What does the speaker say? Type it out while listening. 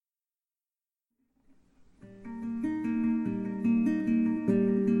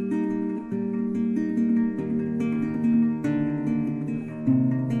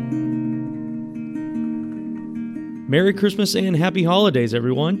Merry Christmas and Happy Holidays,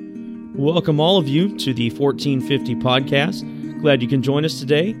 everyone. Welcome all of you to the 1450 podcast. Glad you can join us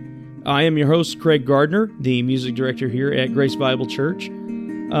today. I am your host, Craig Gardner, the music director here at Grace Bible Church.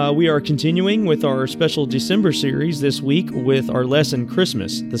 We are continuing with our special December series this week with our lesson,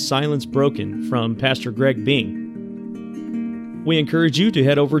 Christmas, The Silence Broken, from Pastor Greg Bing. We encourage you to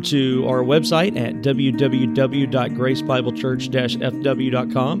head over to our website at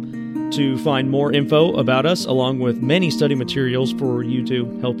www.gracebiblechurch-fw.com to find more info about us, along with many study materials for you to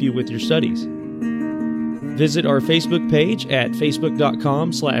help you with your studies. Visit our Facebook page at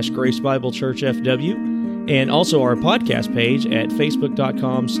facebook.com/gracebiblechurchfw and also our podcast page at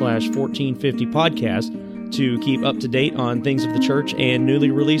facebook.com/1450podcast to keep up to date on things of the church and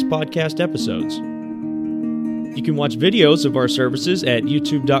newly released podcast episodes. You can watch videos of our services at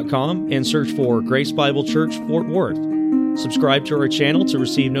youtube.com and search for Grace Bible Church Fort Worth. Subscribe to our channel to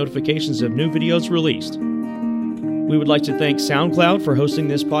receive notifications of new videos released. We would like to thank SoundCloud for hosting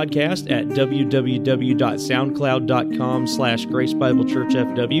this podcast at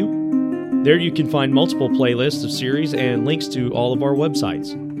www.soundcloud.com/gracebiblechurchfw. There you can find multiple playlists of series and links to all of our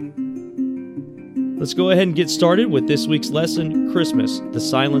websites. Let's go ahead and get started with this week's lesson, Christmas, The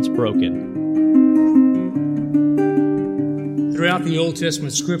Silence Broken. Throughout the Old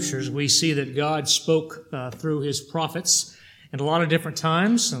Testament scriptures, we see that God spoke through His prophets in a lot of different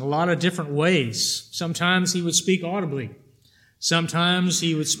times and a lot of different ways. Sometimes He would speak audibly. Sometimes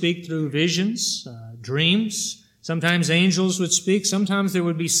He would speak through visions, dreams. Sometimes angels would speak. Sometimes there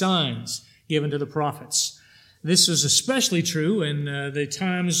would be signs given to the prophets. This was especially true in the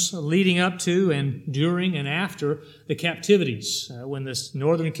times leading up to and during and after the captivities, when the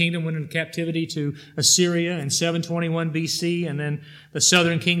northern kingdom went into captivity to Assyria in 721 BC, and then the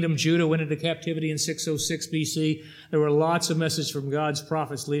southern kingdom, Judah, went into captivity in 606 BC. There were lots of messages from God's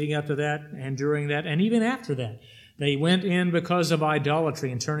prophets leading up to that and during that, and even after that. They went in because of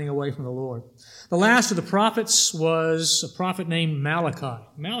idolatry and turning away from the Lord. The last of the prophets was a prophet named Malachi.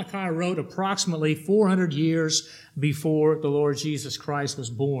 Malachi wrote approximately 400 years before the Lord Jesus Christ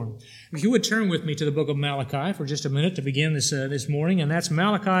was born. If you would turn with me to the book of Malachi for just a minute to begin this morning, and that's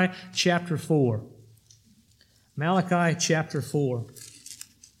Malachi chapter 4. Malachi chapter 4.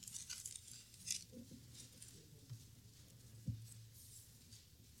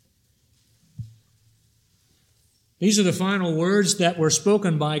 These are the final words that were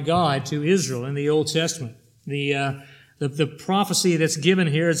spoken by God to Israel in the Old Testament. The prophecy that's given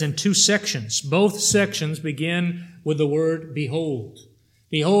here is in two sections. Both sections begin with the word behold.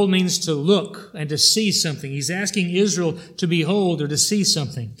 Behold means to look and to see something. He's asking Israel to behold or to see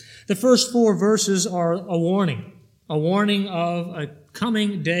something. The first four verses are a warning of a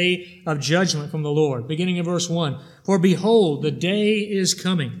coming day of judgment from the Lord. Beginning in verse 1, "For behold, the day is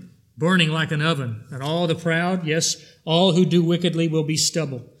coming, burning like an oven, and all the proud, yes, all who do wickedly will be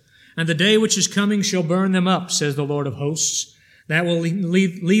stubble. And the day which is coming shall burn them up, says the Lord of hosts. That will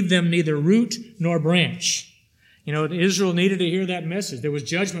leave them neither root nor branch." You know, Israel needed to hear that message. There was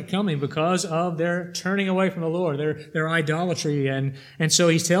judgment coming because of their turning away from the Lord, their idolatry. And so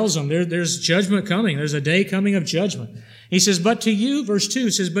He tells them there's judgment coming. There's a day coming of judgment. He says, "But to you," verse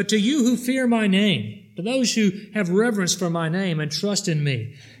 2 says, "But to you who fear my name, to those who have reverence for my name and trust in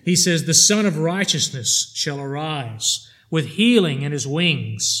me," He says, "the Son of Righteousness shall arise with healing in His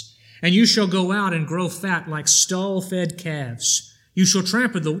wings. And you shall go out and grow fat like stall-fed calves. You shall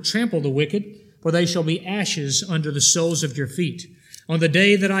trample the wicked, for they shall be ashes under the soles of your feet. On the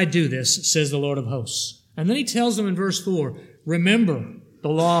day that I do this, says the Lord of hosts." And then He tells them in verse 4, "Remember the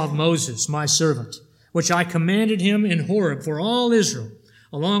law of Moses, my servant, which I commanded him in Horeb for all Israel,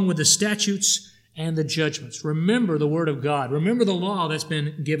 along with the statutes and the judgments." Remember the word of God. Remember the law that's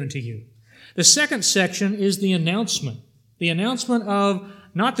been given to you. The second section is the announcement. The announcement of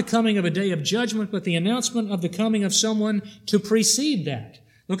not the coming of a day of judgment, but the announcement of the coming of someone to precede that.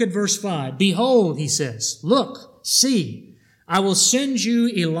 Look at verse 5. "Behold," He says, "look, see, I will send you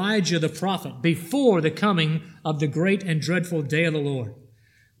Elijah the prophet before the coming of the great and dreadful day of the Lord."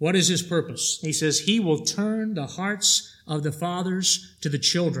 What is His purpose? He says, He will turn the hearts of the fathers to the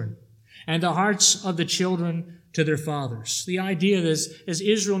children, and the hearts of the children to their fathers. The idea is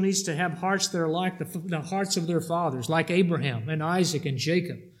Israel needs to have hearts that are like the hearts of their fathers, like Abraham and Isaac and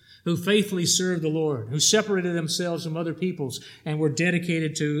Jacob, who faithfully served the Lord, who separated themselves from other peoples and were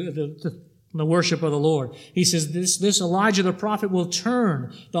dedicated to the worship of the Lord. He says this Elijah the prophet will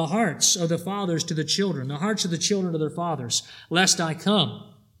turn the hearts of the fathers to the children, the hearts of the children to their fathers, lest I come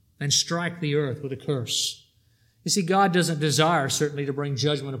and strike the earth with a curse. You see, God doesn't desire, certainly, to bring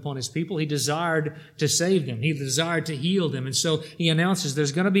judgment upon His people. He desired to save them. He desired to heal them. And so He announces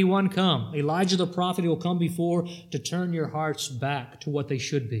there's going to be one come. Elijah the prophet will come before to turn your hearts back to what they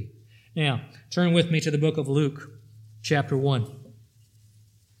should be. Now, turn with me to the book of Luke, chapter 1.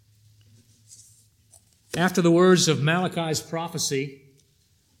 After the words of Malachi's prophecy,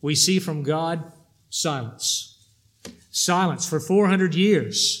 we see from God silence. Silence for 400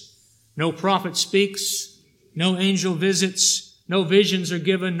 years. No prophet speaks. No angel visits, no visions are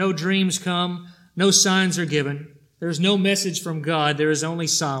given, no dreams come, no signs are given. There's no message from God. There is only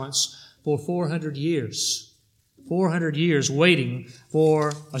silence for 400 years. 400 years waiting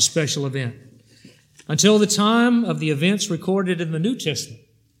for a special event. Until the time of the events recorded in the New Testament.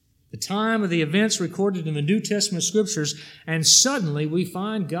 The time of the events recorded in the New Testament Scriptures, and suddenly we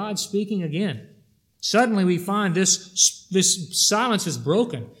find God speaking again. Suddenly we find this silence is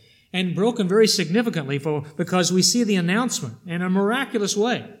broken. And broken very significantly because we see the announcement in a miraculous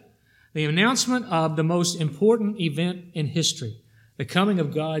way. The announcement of the most important event in history, the coming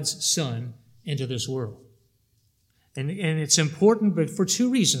of God's Son into this world. And it's important but for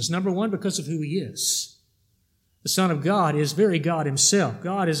two reasons. Number one, because of who He is. The Son of God is very God Himself.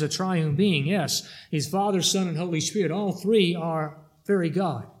 God is a triune being, yes. He's Father, Son, and Holy Spirit. All three are very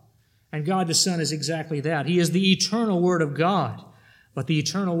God. And God the Son is exactly that. He is the eternal Word of God. But the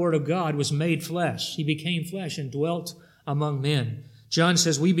eternal Word of God was made flesh. He became flesh and dwelt among men. John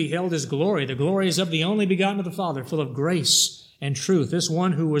says, we beheld His glory. The glory is of the only begotten of the Father, full of grace and truth. This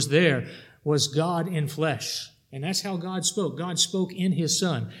one who was there was God in flesh. And that's how God spoke. God spoke in His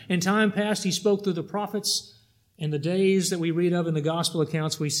Son. In time past, He spoke through the prophets. In the days that we read of in the gospel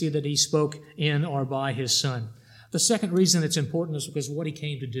accounts, we see that He spoke in or by His Son. The second reason it's important is because of what He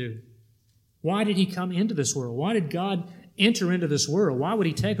came to do. Why did He come into this world? Why did God enter into this world? Why would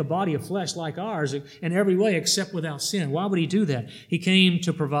He take a body of flesh like ours in every way except without sin? Why would He do that? He came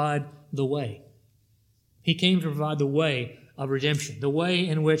to provide the way. He came to provide the way of redemption, the way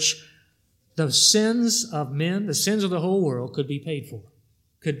in which the sins of men, the sins of the whole world could be paid for,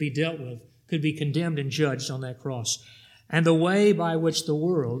 could be dealt with, could be condemned and judged on that cross. And the way by which the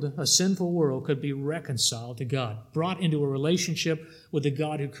world, a sinful world, could be reconciled to God, brought into a relationship with the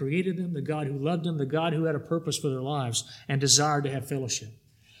God who created them, the God who loved them, the God who had a purpose for their lives and desired to have fellowship.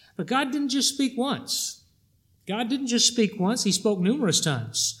 But God didn't just speak once. God didn't just speak once. He spoke numerous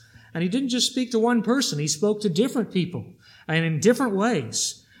times. And He didn't just speak to one person. He spoke to different people and in different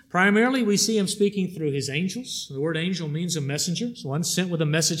ways. Primarily, we see Him speaking through His angels. The word angel means a messenger. It's one sent with a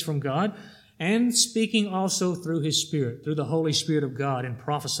message from God. And speaking also through His Spirit, through the Holy Spirit of God, and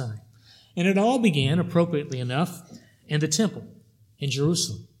prophesying. And it all began, appropriately enough, in the temple in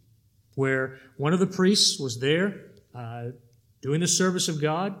Jerusalem, where one of the priests was there doing the service of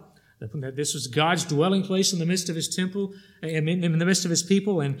God. This was God's dwelling place in the midst of His temple, in the midst of His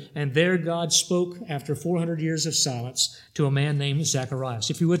people, and there God spoke after 400 years of silence to a man named Zacharias.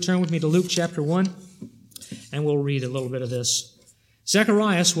 If you would turn with me to Luke chapter 1, and we'll read a little bit of this.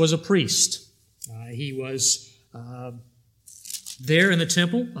 Zacharias was a priest. He was there in the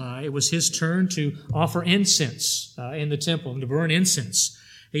temple. It was his turn to offer incense in the temple and to burn incense.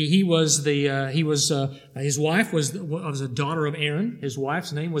 His wife was a daughter of Aaron. His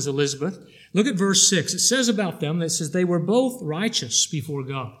wife's name was Elizabeth. Look at verse 6. It says about them, it says they were both righteous before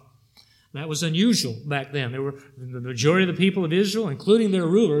God. That was unusual back then. The majority of the people of Israel, including their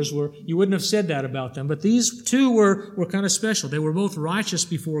rulers, you wouldn't have said that about them. But these two were kind of special. They were both righteous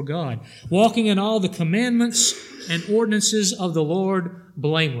before God, walking in all the commandments and ordinances of the Lord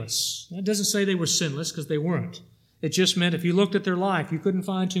blameless. That doesn't say they were sinless, because they weren't. It just meant if you looked at their life, you couldn't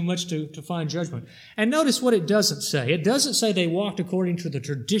find too much to find judgment. And notice what it doesn't say. It doesn't say they walked according to the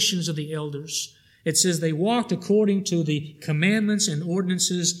traditions of the elders. It says they walked according to the commandments and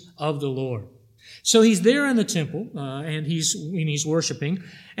ordinances of the Lord. So he's there in the temple, and he's worshiping,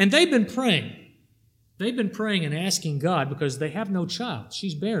 and they've been praying. They've been praying and asking God because they have no child.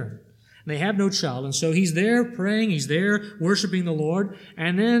 She's barren. They have no child. And so he's there praying, he's there worshiping the Lord,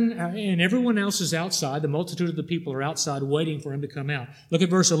 and then and everyone else is outside. The multitude of the people are outside waiting for him to come out. Look at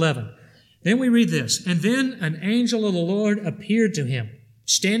verse 11. Then we read this. And then an angel of the Lord appeared to him,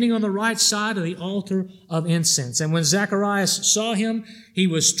 standing on the right side of the altar of incense. And when Zacharias saw him, he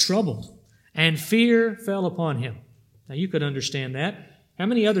was troubled, and fear fell upon him. Now you could understand that. How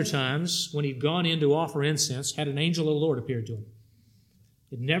many other times when he'd gone in to offer incense had an angel of the Lord appeared to him?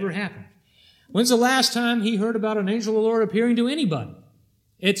 It never happened. When's the last time he heard about an angel of the Lord appearing to anybody?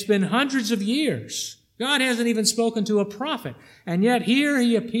 It's been hundreds of years. God hasn't even spoken to a prophet. And yet here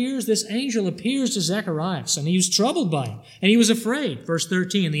this angel appears to Zacharias, and he was troubled by him, and he was afraid. Verse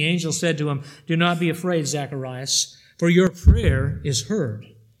 13, the angel said to him, "Do not be afraid, Zacharias, for your prayer is heard.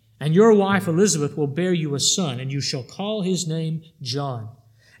 And your wife Elizabeth will bear you a son, and you shall call his name John.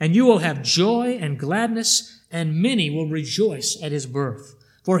 And you will have joy and gladness, and many will rejoice at his birth.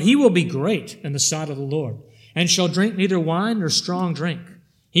 For he will be great in the sight of the Lord, and shall drink neither wine nor strong drink.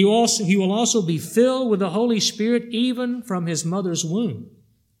 He will also be filled with the Holy Spirit even from his mother's womb."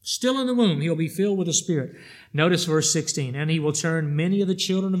 Still in the womb, he'll be filled with the Spirit. Notice verse 16, "And he will turn many of the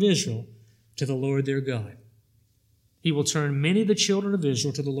children of Israel to the Lord their God." He will turn many of the children of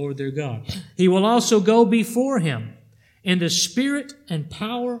Israel to the Lord their God. He will also go before him in the spirit and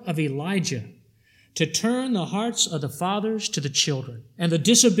power of Elijah, to turn the hearts of the fathers to the children, and the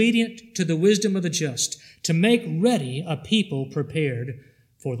disobedient to the wisdom of the just, to make ready a people prepared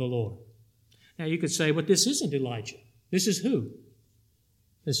for the Lord. Now you could say, but this isn't Elijah. This is who?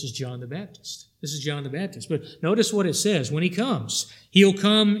 This is John the Baptist. This is John the Baptist. But notice what it says. When he comes, he'll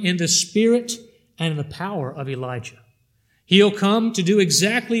come in the spirit and the power of Elijah. He'll come to do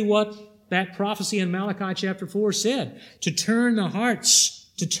exactly what that prophecy in Malachi chapter 4 said, to turn the hearts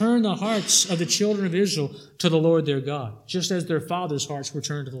of the children of Israel to the Lord their God, just as their fathers' hearts were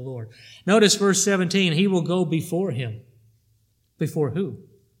turned to the Lord. Notice verse 17, he will go before him. Before who?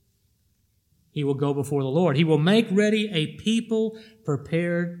 He will go before the Lord. He will make ready a people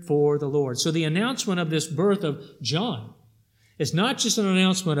prepared for the Lord. So the announcement of this birth of John is not just an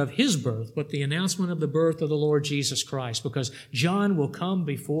announcement of his birth, but the announcement of the birth of the Lord Jesus Christ, because John will come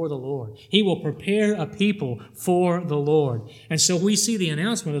before the Lord. He will prepare a people for the Lord. And so we see the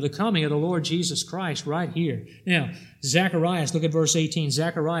announcement of the coming of the Lord Jesus Christ right here. Now, Zacharias, look at verse 18.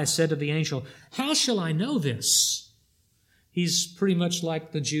 Zacharias said to the angel, "How shall I know this?" He's pretty much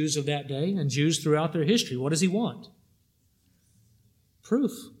like the Jews of that day and Jews throughout their history. What does he want?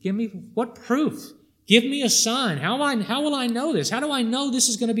 Proof. Give me what proof? Give me a sign. How will I know this? How do I know this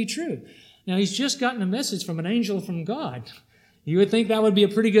is going to be true? Now, he's just gotten a message from an angel from God. You would think that would be a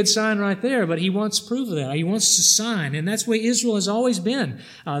pretty good sign right there, but he wants proof of that. He wants a sign, and that's the way Israel has always been.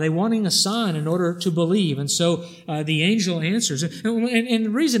 They wanting a sign in order to believe. And so the angel answers. And the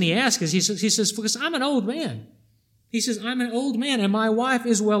reason he asks is he says, because I'm an old man. He says, I'm an old man, and my wife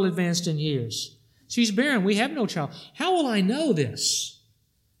is well advanced in years. She's barren. We have no child. How will I know this?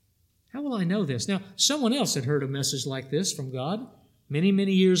 How will I know this? Now, someone else had heard a message like this from God many,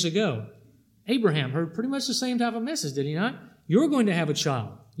 many years ago. Abraham heard pretty much the same type of message, did he not? You're going to have a child.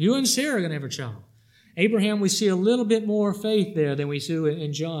 You and Sarah are going to have a child. Abraham, we see a little bit more faith there than we see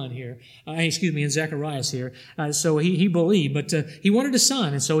in John here. In Zacharias here. So he believed, but he wanted a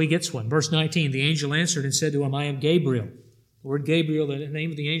son, and so he gets one. Verse 19, the angel answered and said to him, I am Gabriel. The word Gabriel, the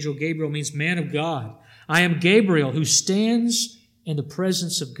name of the angel Gabriel, means man of God. I am Gabriel who stands in the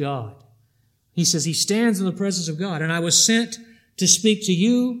presence of God. He says he stands in the presence of God, and I was sent to speak to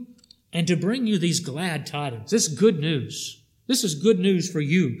you and to bring you these glad tidings. This is good news. This is good news for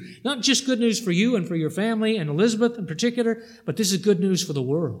you. Not just good news for you and for your family and Elizabeth in particular, but this is good news for the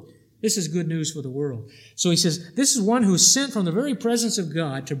world. This is good news for the world. So he says, this is one who is sent from the very presence of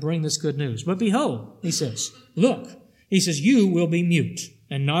God to bring this good news. But behold, he says, look, he says, you will be mute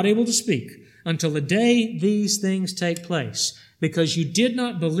and not able to speak until the day these things take place, because you did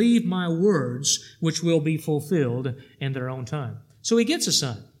not believe my words, which will be fulfilled in their own time. So he gets a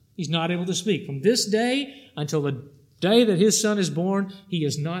son. He's not able to speak. From this day until the day that his son is born, he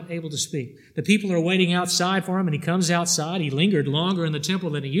is not able to speak. The people are waiting outside for him, and he comes outside. He lingered longer in the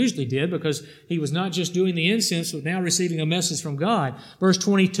temple than he usually did because he was not just doing the incense, but now receiving a message from God. Verse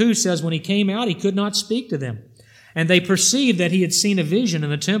 22 says, when he came out, he could not speak to them. And they perceived that he had seen a vision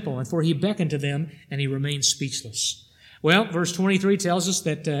in the temple, and for he beckoned to them, and he remained speechless. Well, verse 23 tells us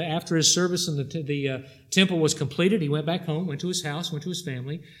that after his service in the temple was completed, he went back home, went to his house, went to his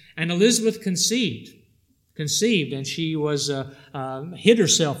family, and Elizabeth conceived, and she was hid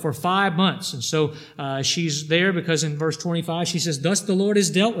herself for 5 months. And so she's there because in verse 25 she says, thus the Lord has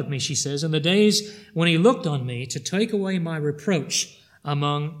dealt with me, she says, in the days when he looked on me to take away my reproach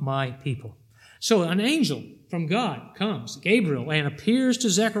among my people. So an angel from God comes, Gabriel, and appears to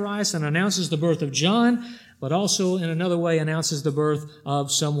Zacharias and announces the birth of John, but also in another way announces the birth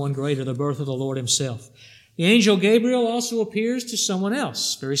of someone greater, the birth of the Lord himself. The angel Gabriel also appears to someone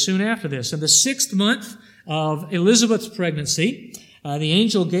else very soon after this. In the 6th month of Elizabeth's pregnancy, the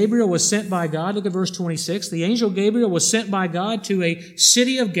angel Gabriel was sent by God. Look at verse 26. The angel Gabriel was sent by God to a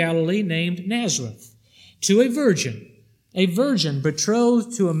city of Galilee named Nazareth, to a virgin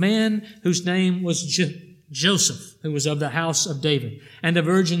betrothed to a man whose name was Joseph, who was of the house of David. And the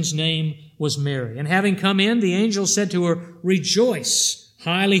virgin's name was Mary. And having come in, the angel said to her, Rejoice,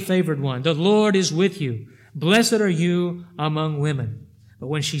 highly favored one. The Lord is with you. Blessed are you among women. But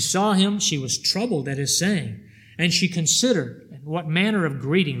when she saw him, she was troubled at his saying. And she considered what manner of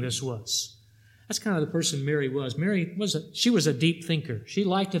greeting this was. That's kind of the person Mary was. Mary was a deep thinker. She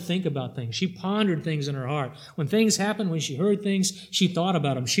liked to think about things. She pondered things in her heart. When things happened, when she heard things, she thought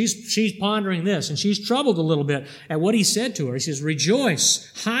about them. She's pondering this, and she's troubled a little bit at what he said to her. He says,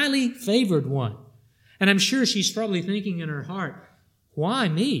 Rejoice, highly favored one. And I'm sure she's probably thinking in her heart, why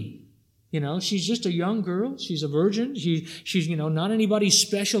me? She's just a young girl. She's a virgin. She's not anybody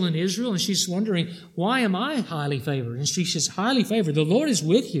special in Israel. And she's wondering, why am I highly favored? And she says, highly favored. The Lord is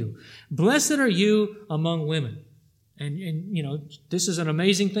with you. Blessed are you among women. And this is an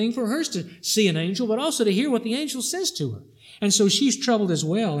amazing thing for her to see an angel, but also to hear what the angel says to her. And so she's troubled as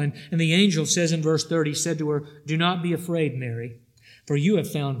well. And the angel says in verse 30, said to her, Do not be afraid, Mary, for you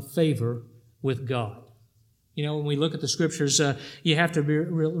have found favor with God. When we look at the Scriptures, you have to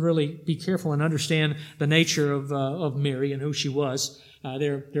really be careful and understand the nature of Mary and who she was.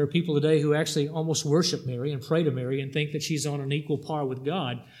 There are people today who actually almost worship Mary and pray to Mary and think that she's on an equal par with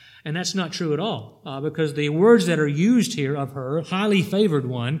God. And that's not true at all, because the words that are used here of her, highly favored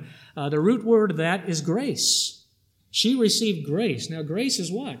one, the root word of that is grace. She received grace. Now, grace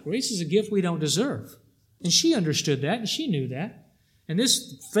is what? Grace is a gift we don't deserve. And she understood that, and she knew that. And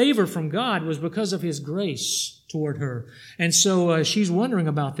this favor from God was because of His grace toward her. And so she's wondering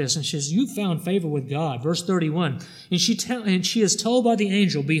about this, and she says, You found favor with God. Verse 31, and she is told by the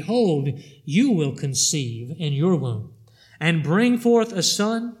angel, Behold, you will conceive in your womb, and bring forth a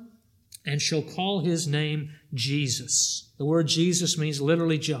son, and shall call his name Jesus. The word Jesus means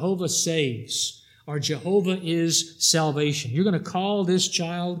literally Jehovah saves, or Jehovah is salvation. You're going to call this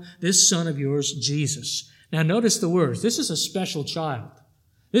child, this son of yours, Jesus. Now notice the words. This is a special child.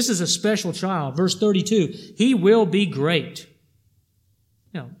 This is a special child. Verse 32, He will be great.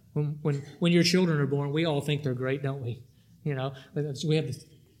 When your children are born, we all think they're great, don't we? We have this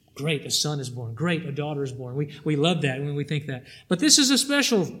great, a son is born. Great, a daughter is born. We love that when we think that. But this is a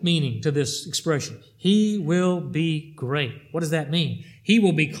special meaning to this expression. He will be great. What does that mean? He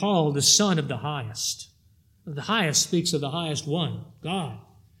will be called the Son of the Highest. The highest speaks of the highest one, God.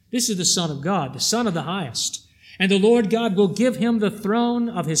 This is the Son of God, the Son of the Highest. And the Lord God will give him the throne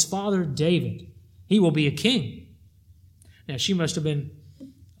of his father David. He will be a king. Now, she must have been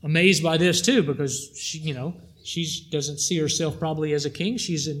amazed by this too, because she doesn't see herself probably as a king.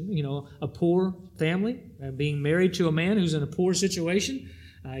 She's in, a poor family, being married to a man who's in a poor situation.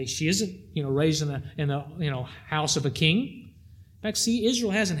 She isn't, raised in the house of a king. In fact, see,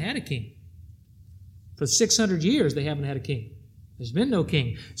 Israel hasn't had a king. For 600 years, they haven't had a king. There's been no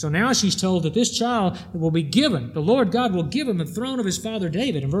king. So now she's told that this child will be given, the Lord God will give him the throne of his father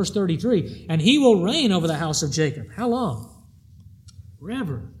David in verse 33, and he will reign over the house of Jacob. How long?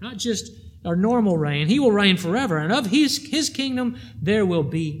 Forever. Not just a normal reign. He will reign forever, and of his kingdom there will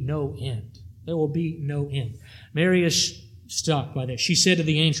be no end. There will be no end. Mary is struck by this. She said to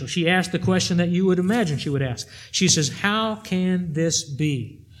the angel, she asked the question that you would imagine she would ask. She says, How can this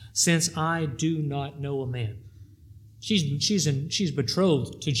be, since I do not know a man? She's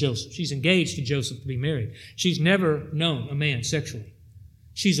betrothed to Joseph. She's engaged to Joseph to be married. She's never known a man sexually.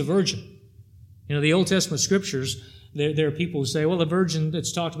 She's a virgin. The Old Testament Scriptures, there are people who say, well, the virgin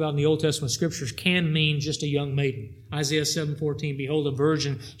that's talked about in the Old Testament Scriptures can mean just a young maiden. Isaiah 7:14, Behold, a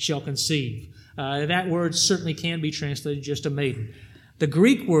virgin shall conceive. That word certainly can be translated just a maiden. The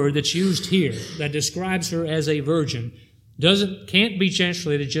Greek word that's used here that describes her as a virgin can't be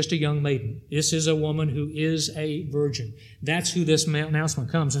translated just a young maiden. This is a woman who is a virgin. That's who this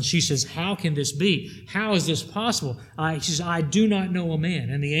announcement comes. And she says, How can this be? How is this possible? She says, I do not know a man.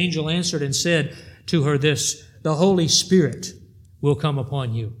 And the angel answered and said to her this, The Holy Spirit will come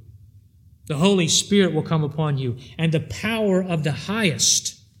upon you. The Holy Spirit will come upon you. And the power of the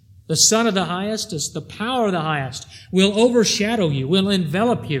highest, the Son of the Highest, is the power of the highest, will overshadow you, will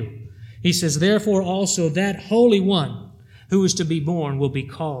envelop you. He says, Therefore also that Holy One who is to be born will be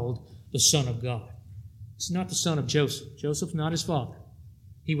called the Son of God. It's not the son of Joseph. Joseph, not his father.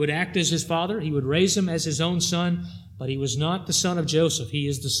 He would act as his father. He would raise him as his own son, but he was not the son of Joseph. He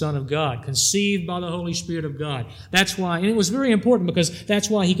is the Son of God, conceived by the Holy Spirit of God. That's why, and it was very important because that's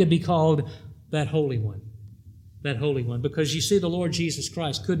why he could be called that Holy One. That Holy One. Because you see, the Lord Jesus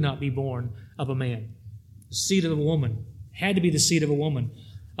Christ could not be born of a man. The seed of a woman had to be the seed of a woman.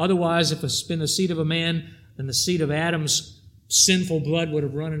 Otherwise, if it's been the seed of a man, then the seed of Adam's sinful blood would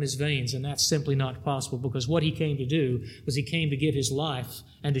have run in his veins, and that's simply not possible, because what he came to do was he came to give his life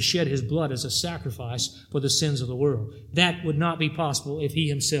and to shed his blood as a sacrifice for the sins of the world. That would not be possible if he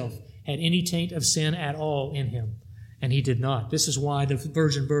himself had any taint of sin at all in him, and he did not. This is why the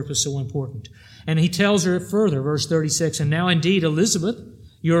virgin birth was so important. And he tells her further, verse 36, "And now indeed Elizabeth,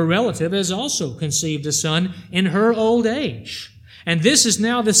 your relative, has also conceived a son in her old age. And this is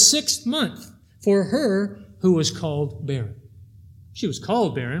now the 6th month for her who was called barren." She was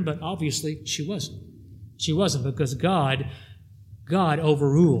called barren, but obviously she wasn't. She wasn't, because God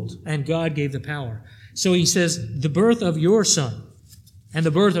overruled, and God gave the power. So he says, the birth of your son and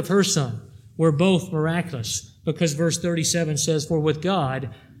the birth of her son were both miraculous, because verse 37 says, "For with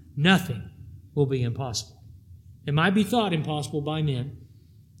God nothing will be impossible." It might be thought impossible by men.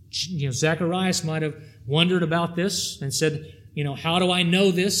 Zacharias might have wondered about this and said, how do I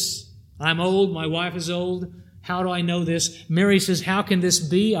know this? I'm old, my wife is old. How do I know this? Mary says, how can this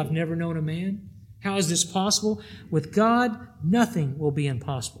be? I've never known a man. How is this possible? With God, nothing will be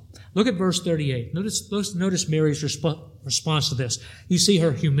impossible. Look at verse 38. Notice Mary's response to this. You see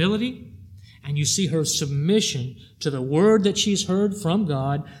her humility, and you see her submission to the word that she's heard from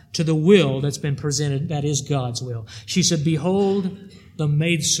God, to the will that's been presented, that is God's will. She said, "Behold, the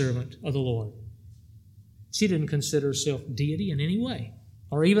maidservant of the Lord." She didn't consider herself deity in any way,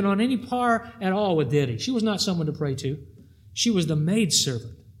 or even on any par at all with deity. She was not someone to pray to. She was the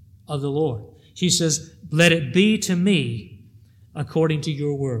maidservant of the Lord. She says, "Let it be to me according to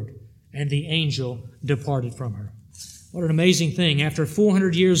your word." And the angel departed from her. What an amazing thing. After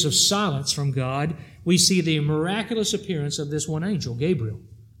 400 years of silence from God, we see the miraculous appearance of this one angel, Gabriel,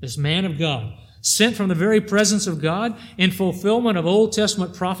 this man of God, sent from the very presence of God in fulfillment of Old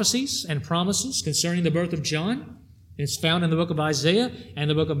Testament prophecies and promises concerning the birth of John. It's found in the book of Isaiah and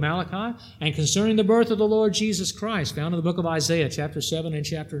the book of Malachi, and concerning the birth of the Lord Jesus Christ, found in the book of Isaiah, chapter 7 and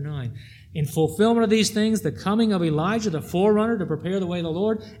chapter 9. In fulfillment of these things, the coming of Elijah, the forerunner, to prepare the way of the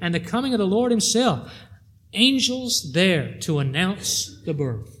Lord, and the coming of the Lord himself. Angels there to announce the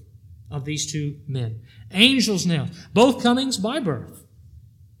birth of these two men. Angels now, both comings by birth.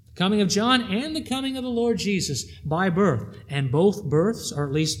 The coming of John and the coming of the Lord Jesus by birth. And both births, or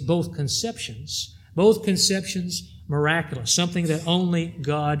at least both conceptions miraculous, something that only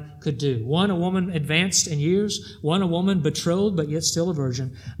God could do. One, a woman advanced in years. One, a woman betrothed, but yet still a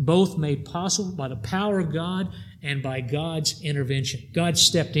virgin. Both made possible by the power of God and by God's intervention. God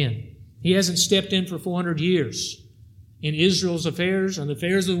stepped in. He hasn't stepped in for 400 years in Israel's affairs and the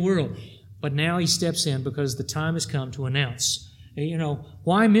affairs of the world. But now he steps in because the time has come to announce.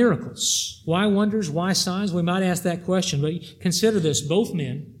 Why miracles? Why wonders? Why signs? We might ask that question, but consider this. Both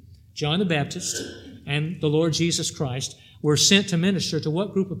men, John the Baptist and the Lord Jesus Christ, were sent to minister to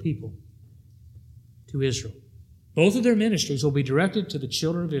what group of people? To Israel. Both of their ministries will be directed to the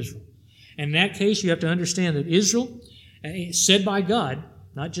children of Israel. And in that case, you have to understand that Israel, said by God,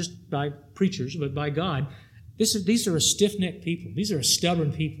 not just by preachers, but by God, these are a stiff-necked people. These are a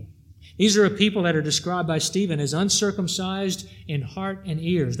stubborn people. These are a people that are described by Stephen as uncircumcised in heart and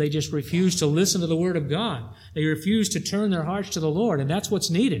ears. They just refuse to listen to the Word of God. They refuse to turn their hearts to the Lord, and that's what's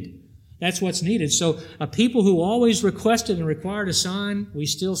needed. That's what's needed. So a people who always requested and required a sign, we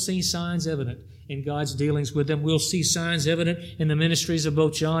still see signs evident in God's dealings with them. We'll see signs evident in the ministries of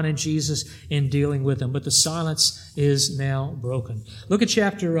both John and Jesus in dealing with them. But the silence is now broken. Look at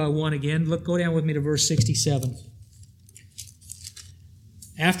chapter 1 again. Go down with me to verse 67.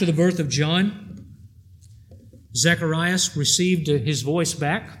 After the birth of John, Zacharias received his voice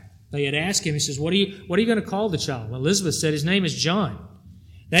back. They had asked him, he says, what are you going to call the child? Well, Elizabeth said his name is John.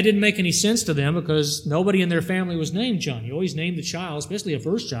 That didn't make any sense to them because nobody in their family was named John. You always named the child, especially a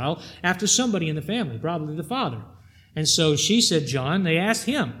first child, after somebody in the family, probably the father. And so she said John. They asked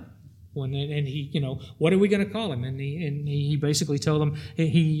him, and he, what are we going to call him? And he basically told them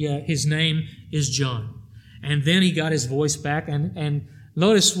his name is John. And then he got his voice back. And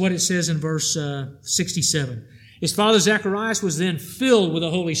notice what it says in verse 67. His father Zacharias was then filled with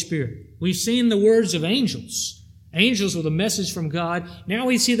the Holy Spirit. We've seen the words of angels. Angels with a message from God. Now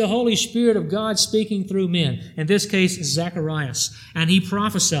we see the Holy Spirit of God speaking through men. In this case, Zacharias. And he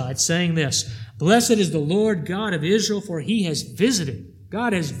prophesied, saying this, "Blessed is the Lord God of Israel, for he has visited."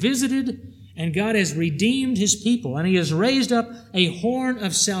 God has visited, and God has redeemed his people. And he has raised up a horn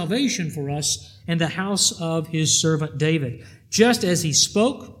of salvation for us in the house of his servant David, just as he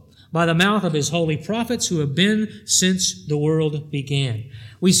spoke by the mouth of his holy prophets who have been since the world began.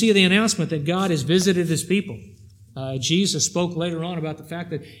 We see the announcement that God has visited his people. Jesus spoke later on about the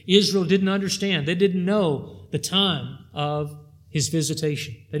fact that Israel didn't understand. They didn't know the time of His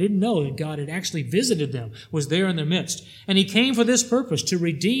visitation. They didn't know that God had actually visited them, was there in their midst. And He came for this purpose, to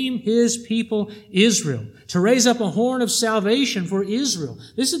redeem His people Israel, to raise up a horn of salvation for Israel.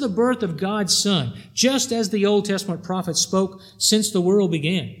 This is the birth of God's Son, just as the Old Testament prophets spoke since the world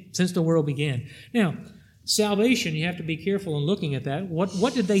began. Now, salvation, you have to be careful in looking at that.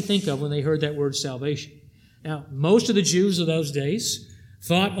 What did they think of when they heard that word salvation? Now, most of the Jews of those days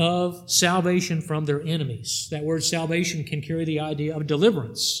thought of salvation from their enemies. That word salvation can carry the idea of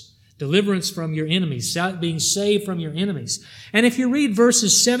deliverance. Deliverance from your enemies, being saved from your enemies. And if you read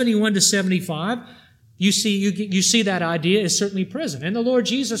verses 71 to 75, you see that idea is certainly present. And the Lord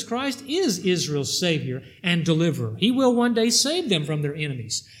Jesus Christ is Israel's Savior and deliverer. He will one day save them from their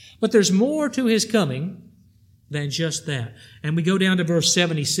enemies. But there's more to His coming than just that. And we go down to verse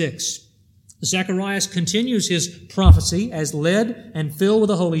 76. Zacharias continues his prophecy as led and filled with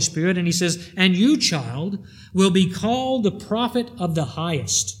the Holy Spirit, and he says, "And you, child, will be called the prophet of the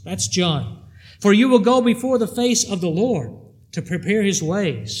highest." That's John. "For you will go before the face of the Lord to prepare His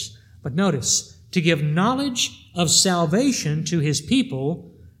ways." But notice, to give knowledge of salvation to His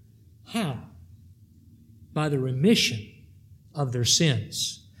people. How? By the remission of their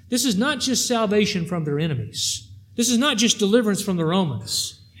sins. This is not just salvation from their enemies. This is not just deliverance from the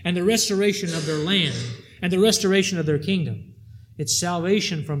Romans and the restoration of their land and the restoration of their kingdom. It's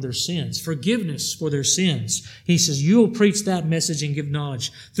salvation from their sins, forgiveness for their sins. He says, you'll preach that message and give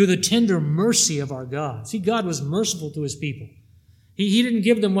knowledge through the tender mercy of our God. See, God was merciful to His people. He didn't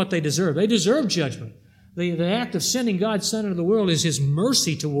give them what they deserved. They deserved judgment. The act of sending God's Son into the world is His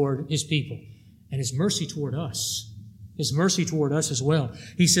mercy toward His people and His mercy toward us. His mercy toward us as well.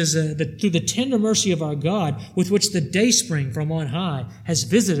 He says that through the tender mercy of our God, with which the dayspring from on high has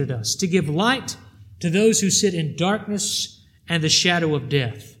visited us, to give light to those who sit in darkness and the shadow of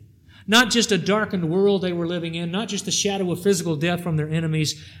death. Not just a darkened world they were living in, not just the shadow of physical death from their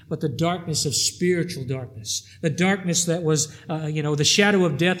enemies, but the darkness of spiritual darkness. The darkness that was, the shadow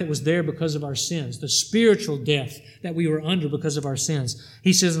of death that was there because of our sins. The spiritual death that we were under because of our sins.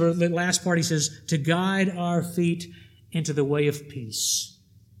 He says, the last part, he says, to guide our feet into the way of peace.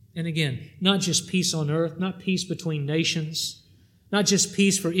 And again, not just peace on earth, not peace between nations, not just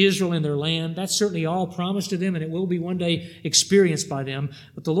peace for Israel and their land. That's certainly all promised to them, and it will be one day experienced by them.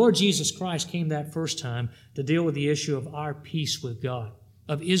 But the Lord Jesus Christ came that first time to deal with the issue of our peace with God,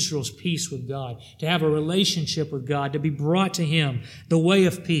 of Israel's peace with God, to have a relationship with God, to be brought to Him, the way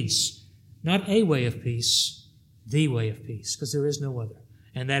of peace. Not a way of peace, the way of peace, because there is no other.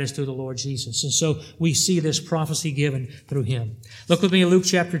 And that is through the Lord Jesus. And so we see this prophecy given through Him. Look with me at Luke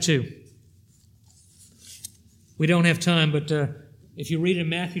chapter 2. We don't have time, but if you read in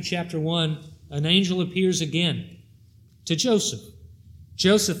Matthew chapter 1, an angel appears again to Joseph.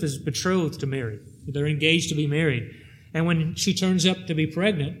 Joseph is betrothed to Mary. They're engaged to be married. And when she turns up to be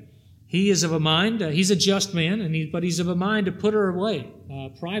pregnant, he is of a mind, he's a just man, but he's of a mind to put her away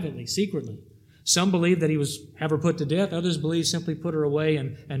privately, secretly. Some believe that he have her put to death. Others believe simply put her away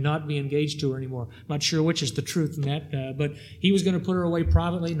and not be engaged to her anymore. I'm not sure which is the truth in that, but he was going to put her away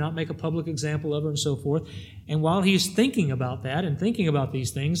privately, not make a public example of her and so forth. And while he's thinking about that and thinking about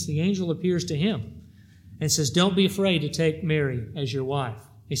these things, the angel appears to him and says, don't be afraid to take Mary as your wife.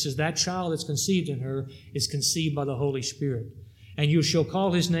 He says, that child that's conceived in her is conceived by the Holy Spirit. And you shall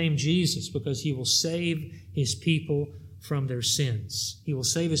call His name Jesus, because He will save His people from their sins. He will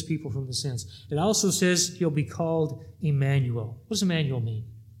save His people from the sins. It also says He'll be called Emmanuel. What does Emmanuel mean?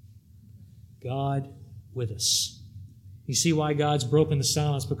 God with us. You see why God's broken the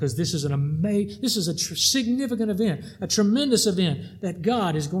silence? Because this is a significant event, a tremendous event, that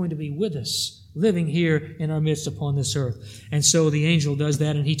God is going to be with us, living here in our midst upon this earth. And so the angel does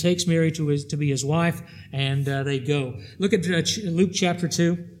that, and he takes Mary to be his wife, and they go. Look at Luke chapter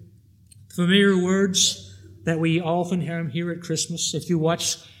 2. Familiar words that we often hear at Christmas. If you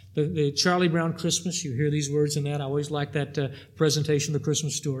watch the Charlie Brown Christmas, you hear these words in that. I always like that presentation of the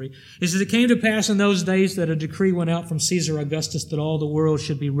Christmas story. It says, it came to pass in those days that a decree went out from Caesar Augustus that all the world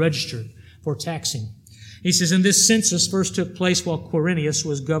should be registered for taxing. He says, and this census first took place while Quirinius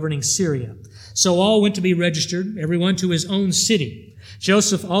was governing Syria. So all went to be registered, everyone to his own city.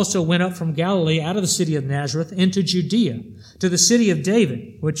 Joseph also went up from Galilee out of the city of Nazareth into Judea, to the city of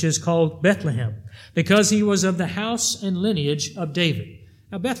David, which is called Bethlehem, because he was of the house and lineage of David.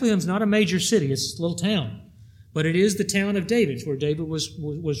 Now, Bethlehem's not a major city. It's a little town. But it is the town of David, where David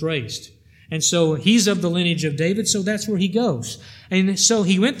was raised. And so he's of the lineage of David, so that's where he goes. And so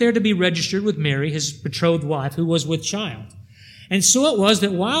he went there to be registered with Mary, his betrothed wife, who was with child. And so it was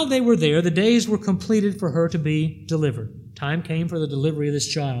that while they were there, the days were completed for her to be delivered. Time came for the delivery of this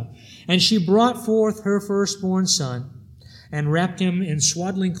child. And she brought forth her firstborn son, and wrapped him in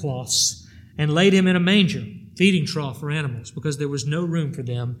swaddling cloths and laid him in a manger, feeding trough for animals, because there was no room for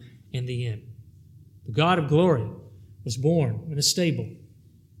them in the inn. The God of glory was born in a stable,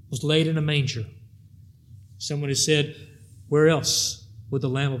 was laid in a manger. Someone has said, where else would the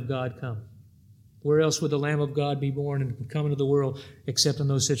Lamb of God come? Where else would the Lamb of God be born and come into the world except in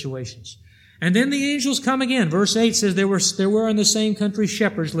those situations? And then the angels come again. Verse 8 says, there were in the same country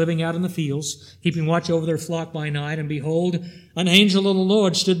shepherds living out in the fields, keeping watch over their flock by night, and behold, an angel of the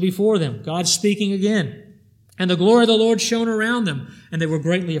Lord stood before them. God speaking again. And the glory of the Lord shone around them, and they were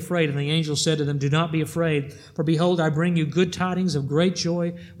greatly afraid. And the angel said to them, do not be afraid, for behold, I bring you good tidings of great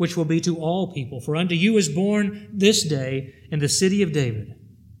joy, which will be to all people. For unto you is born this day in the city of David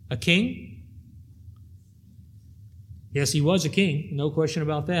a king. Yes, he was a king, no question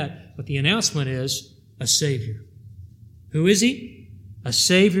about that. But the announcement is a Savior. Who is he? A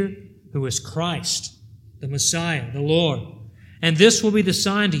Savior who is Christ, the Messiah, the Lord. And this will be the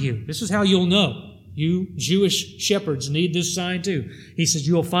sign to you. This is how you'll know. You Jewish shepherds need this sign too. He says,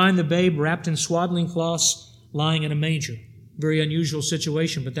 you will find the babe wrapped in swaddling cloths, lying in a manger. Very unusual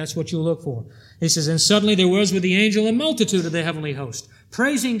situation, but that's what you'll look for. He says, and suddenly there was with the angel a multitude of the heavenly host,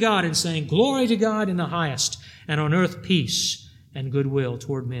 praising God and saying, glory to God in the highest, and on earth peace and goodwill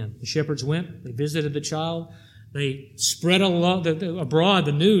toward men. The shepherds went, they visited the child, they spread abroad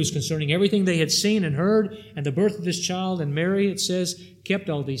the news concerning everything they had seen and heard, and the birth of this child. And Mary, it says, kept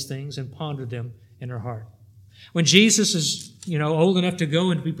all these things and pondered them in her heart. When Jesus is, old enough to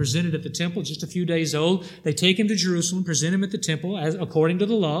go and to be presented at the temple, just a few days old, they take him to Jerusalem, present him at the temple as according to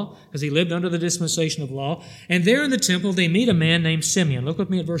the law, because he lived under the dispensation of law. And there in the temple, they meet a man named Simeon. Look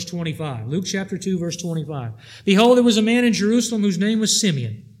with me at verse 25. Luke chapter 2, verse 25. Behold, there was a man in Jerusalem whose name was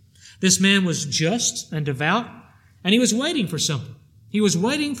Simeon. This man was just and devout, and he was waiting for something. He was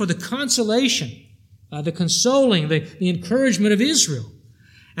waiting for the consolation, the consoling, the encouragement of Israel.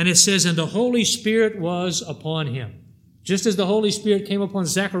 And it says, and the Holy Spirit was upon him. Just as the Holy Spirit came upon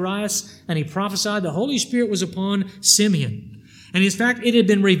Zacharias and he prophesied, the Holy Spirit was upon Simeon. And in fact, it had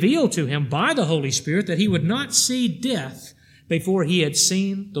been revealed to him by the Holy Spirit that he would not see death before he had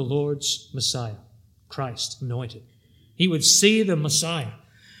seen the Lord's Messiah, Christ anointed. He would see the Messiah.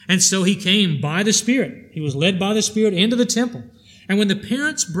 And so he came by the Spirit. He was led by the Spirit into the temple. And when the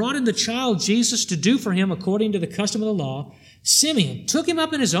parents brought in the child Jesus to do for him according to the custom of the law, Simeon took him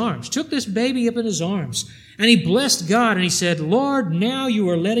up in his arms, took this baby up in his arms, and he blessed God, and he said, Lord, now you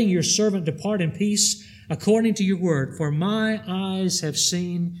are letting your servant depart in peace according to your word, for my eyes have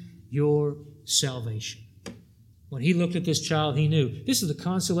seen your salvation. When he looked at this child, he knew this is the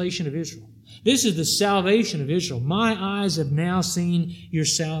consolation of Israel. This is the salvation of Israel. My eyes have now seen your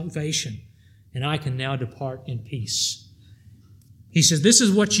salvation, and I can now depart in peace. He says, this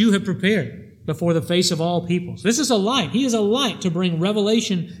is what you have prepared before the face of all peoples. This is a light. He is a light to bring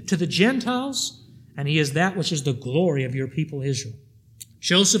revelation to the Gentiles, and he is that which is the glory of your people Israel.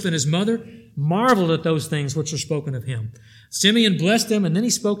 Joseph and his mother marveled at those things which were spoken of him. Simeon blessed them, and then he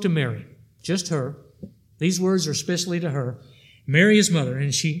spoke to Mary, just her. These words are especially to her. Mary, his mother,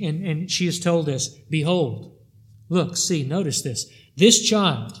 and she is told this, behold, look, see, notice this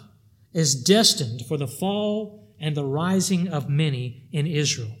child is destined for the fall and the rising of many in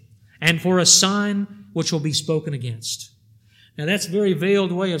Israel, and for a sign which will be spoken against. Now that's a very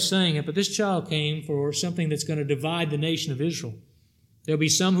veiled way of saying it, but this child came for something that's going to divide the nation of Israel. There'll be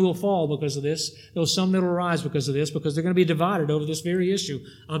some who will fall because of this. There'll be some that will rise because of this, because they're going to be divided over this very issue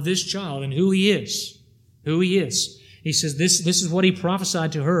of this child and who he is. Who he is. He says this is what he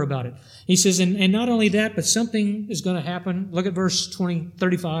prophesied to her about it. He says, and not only that, but something is going to happen. Look at verse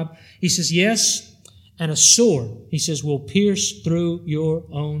 35. He says, yes, and a sword, he says, will pierce through your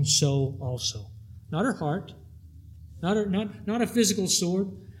own soul also. Not her heart, not a physical sword,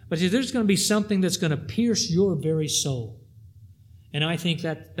 but there's going to be something that's going to pierce your very soul. And I think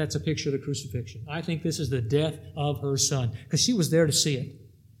that's a picture of the crucifixion. I think this is the death of her son, because she was there to see it.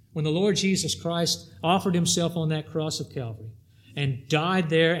 When the Lord Jesus Christ offered himself on that cross of Calvary and died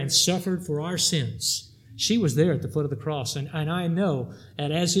there and suffered for our sins, she was there at the foot of the cross. And I know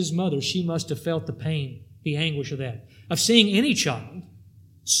that as his mother, she must have felt the pain, the anguish of that, of seeing any child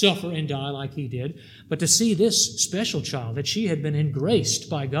suffer and die like he did, but to see this special child that she had been engraced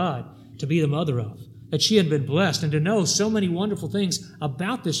by God to be the mother of, that she had been blessed, and to know so many wonderful things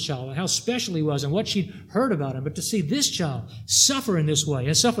about this child and how special he was and what she'd heard about him, but to see this child suffer in this way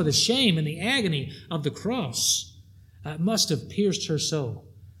and suffer the shame and the agony of the cross must have pierced her soul.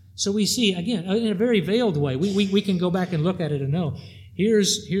 So we see, again, in a very veiled way, we can go back and look at it and know,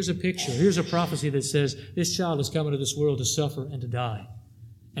 here's a picture, here's a prophecy that says this child is coming to this world to suffer and to die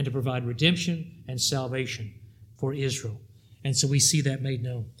and to provide redemption and salvation for Israel. And so we see that made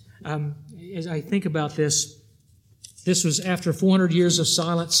known. As I think about this was after 400 years of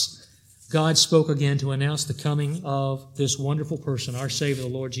silence. God spoke again to announce the coming of this wonderful person, our Savior, the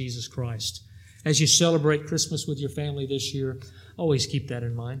Lord Jesus Christ. As you celebrate Christmas with your family this year, always keep that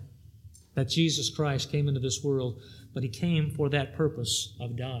in mind, that Jesus Christ came into this world, but He came for that purpose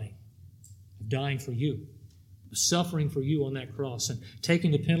of dying for you, suffering for you on that cross, and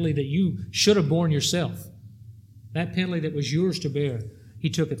taking the penalty that you should have borne yourself. That penalty that was yours to bear, He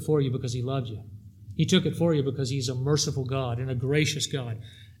took it for you because He loved you. He took it for you because He's a merciful God and a gracious God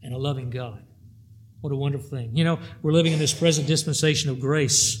and a loving God. What a wonderful thing. You know, we're living in this present dispensation of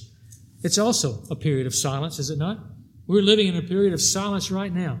grace. It's also a period of silence, is it not? We're living in a period of silence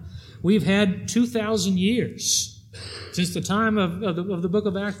right now. We've had 2,000 years. Since the time of the book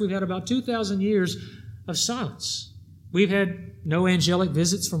of Acts, we've had about 2,000 years of silence. We've had no angelic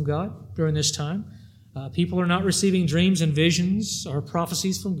visits from God during this time. People are not receiving dreams and visions or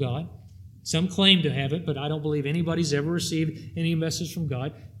prophecies from God. Some claim to have it, but I don't believe anybody's ever received any message from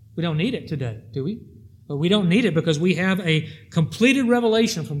God. We don't need it today, do we? But we don't need it because we have a completed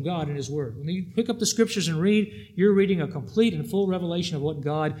revelation from God in His Word. When you pick up the Scriptures and read, you're reading a complete and full revelation of what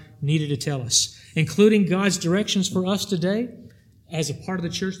God needed to tell us, including God's directions for us today. As a part of the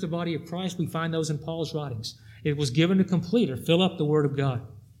church, the body of Christ, we find those in Paul's writings. It was given to complete or fill up the Word of God.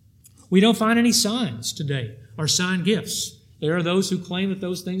 We don't find any signs today or sign gifts. There are those who claim that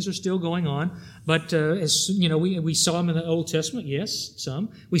those things are still going on, but as you know, we saw them in the Old Testament, yes, some.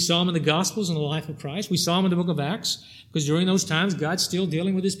 We saw them in the Gospels and the life of Christ. We saw them in the book of Acts, because during those times, God's still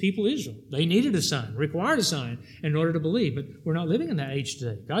dealing with His people Israel. They needed a sign, required a sign in order to believe, but we're not living in that age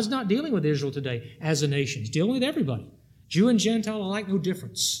today. God's not dealing with Israel today as a nation. He's dealing with everybody. Jew and Gentile alike, no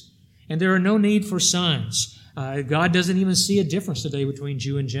difference. And there are no need for signs. God doesn't even see a difference today between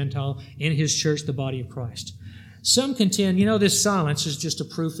Jew and Gentile in His church, the body of Christ. Some contend, this silence is just a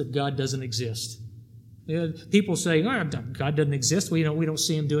proof that God doesn't exist. People say, God doesn't exist. We don't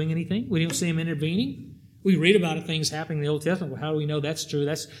see Him doing anything. We don't see Him intervening. We read about things happening in the Old Testament. Well, how do we know that's true?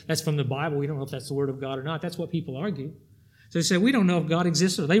 That's from the Bible. We don't know if that's the Word of God or not. That's what people argue. So they say, we don't know if God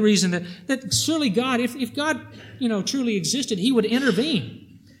exists. Or they reason that surely God, if God, truly existed, He would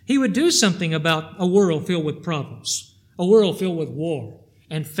intervene. He would do something about a world filled with problems, a world filled with war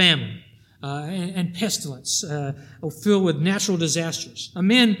and famine. And pestilence, filled with natural disasters,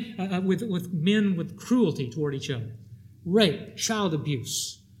 men with cruelty toward each other, rape, child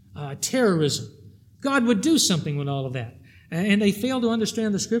abuse, terrorism. God would do something with all of that, and they fail to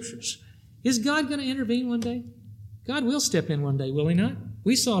understand the Scriptures. Is God going to intervene one day? God will step in one day, will He not?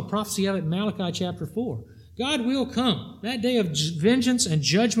 We saw a prophecy of it in Malachi chapter 4. God will come. That day of vengeance and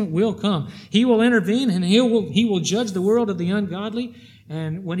judgment will come. He will intervene, and He will judge the world of the ungodly.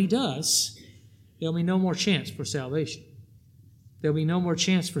 And when He does, there'll be no more chance for salvation. There'll be no more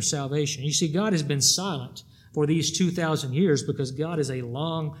chance for salvation. You see, God has been silent for these 2,000 years because God is a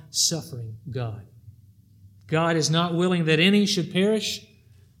long-suffering God. God is not willing that any should perish,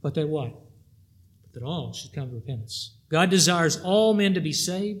 but that what? That all should come to repentance. God desires all men to be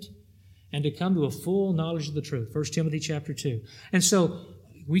saved and to come to a full knowledge of the truth. 1 Timothy chapter 2. And so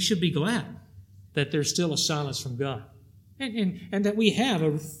we should be glad that there's still a silence from God. And that we have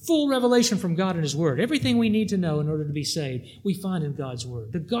a full revelation from God in His Word. Everything we need to know in order to be saved, we find in God's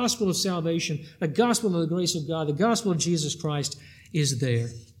Word. The gospel of salvation, the gospel of the grace of God, the gospel of Jesus Christ is there.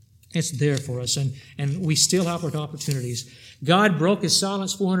 It's there for us, and we still have opportunities. God broke His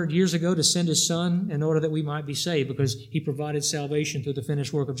silence 400 years ago to send His Son in order that we might be saved because He provided salvation through the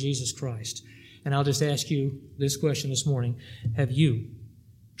finished work of Jesus Christ. And I'll just ask you this question this morning. Have you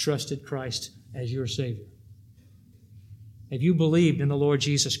trusted Christ as your Savior? Have you believed in the Lord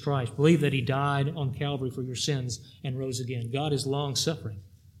Jesus Christ? Believe that He died on Calvary for your sins and rose again. God is long-suffering.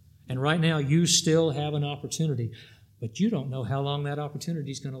 And right now you still have an opportunity, but you don't know how long that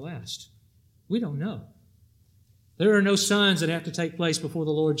opportunity is going to last. We don't know. There are no signs that have to take place before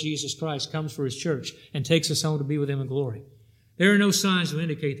the Lord Jesus Christ comes for His church and takes us home to be with Him in glory. There are no signs to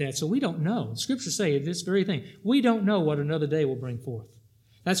indicate that, so we don't know. The Scriptures say this very thing. We don't know what another day will bring forth.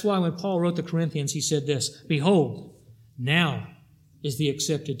 That's why when Paul wrote the Corinthians, he said this, "Behold, now is the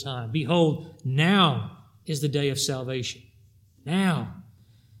accepted time. Behold, now is the day of salvation." Now.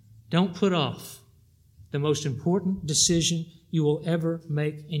 Don't put off the most important decision you will ever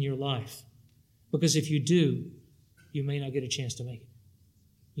make in your life. Because if you do, you may not get a chance to make it.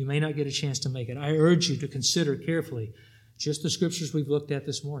 You may not get a chance to make it. I urge you to consider carefully just the Scriptures we've looked at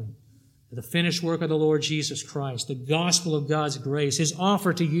this morning. The finished work of the Lord Jesus Christ, the gospel of God's grace, His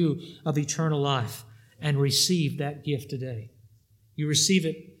offer to you of eternal life. And receive that gift today. You receive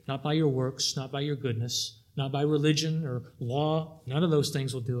it not by your works, not by your goodness, not by religion or law. None of those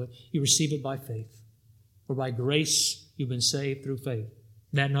things will do it. You receive it by faith. For by grace you've been saved through faith.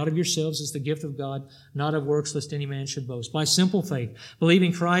 That not of yourselves is the gift of God, not of works, lest any man should boast. By simple faith,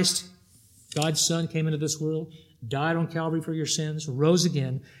 believing Christ, God's Son, came into this world, died on Calvary for your sins, rose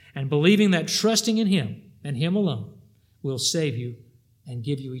again, and believing that trusting in Him and Him alone will save you and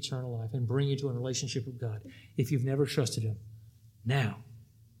give you eternal life and bring you to a relationship with God. If you've never trusted Him, now,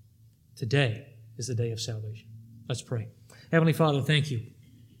 today is the day of salvation. Let's pray. Heavenly Father, thank you.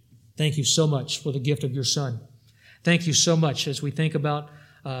 Thank you so much for the gift of your Son. Thank you so much as we think about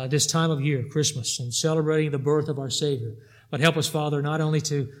this time of year, Christmas, and celebrating the birth of our Savior. But help us, Father, not only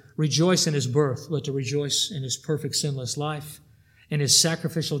to rejoice in His birth, but to rejoice in His perfect sinless life, in His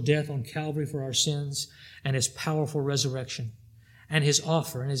sacrificial death on Calvary for our sins, and His powerful resurrection, and His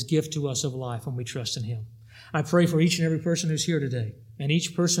offer and His gift to us of life when we trust in Him. I pray for each and every person who's here today, and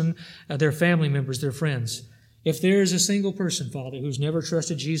each person, their family members, their friends. If there is a single person, Father, who's never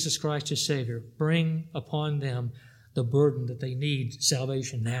trusted Jesus Christ as Savior, bring upon them the burden that they need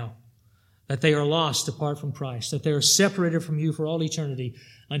salvation now, that they are lost apart from Christ, that they are separated from you for all eternity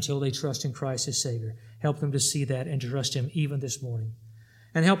until they trust in Christ as Savior. Help them to see that and to trust Him even this morning.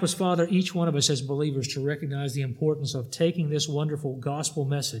 And help us, Father, each one of us as believers to recognize the importance of taking this wonderful gospel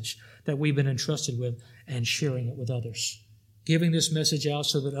message that we've been entrusted with and sharing it with others. Giving this message out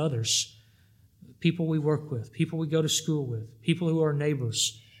so that others, people we work with, people we go to school with, people who are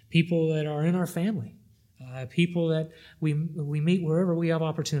neighbors, people that are in our family, people that we meet wherever we have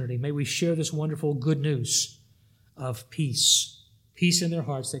opportunity, may we share this wonderful good news of peace in their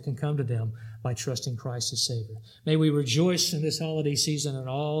hearts that can come to them by trusting Christ as Savior. May we rejoice in this holiday season in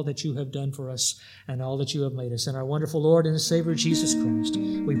all that you have done for us and all that you have made us. And our wonderful Lord and Savior Jesus Christ,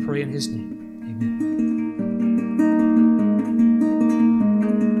 we pray in His name. Amen.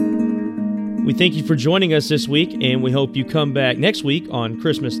 We thank you for joining us this week, and we hope you come back next week on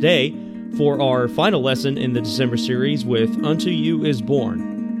Christmas Day for our final lesson in the December series with Unto You is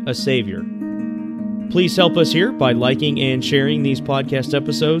Born a Savior. Please help us here by liking and sharing these podcast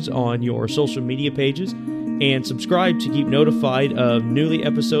episodes on your social media pages and subscribe to keep notified of newly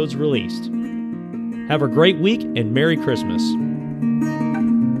episodes released. Have a great week and Merry Christmas.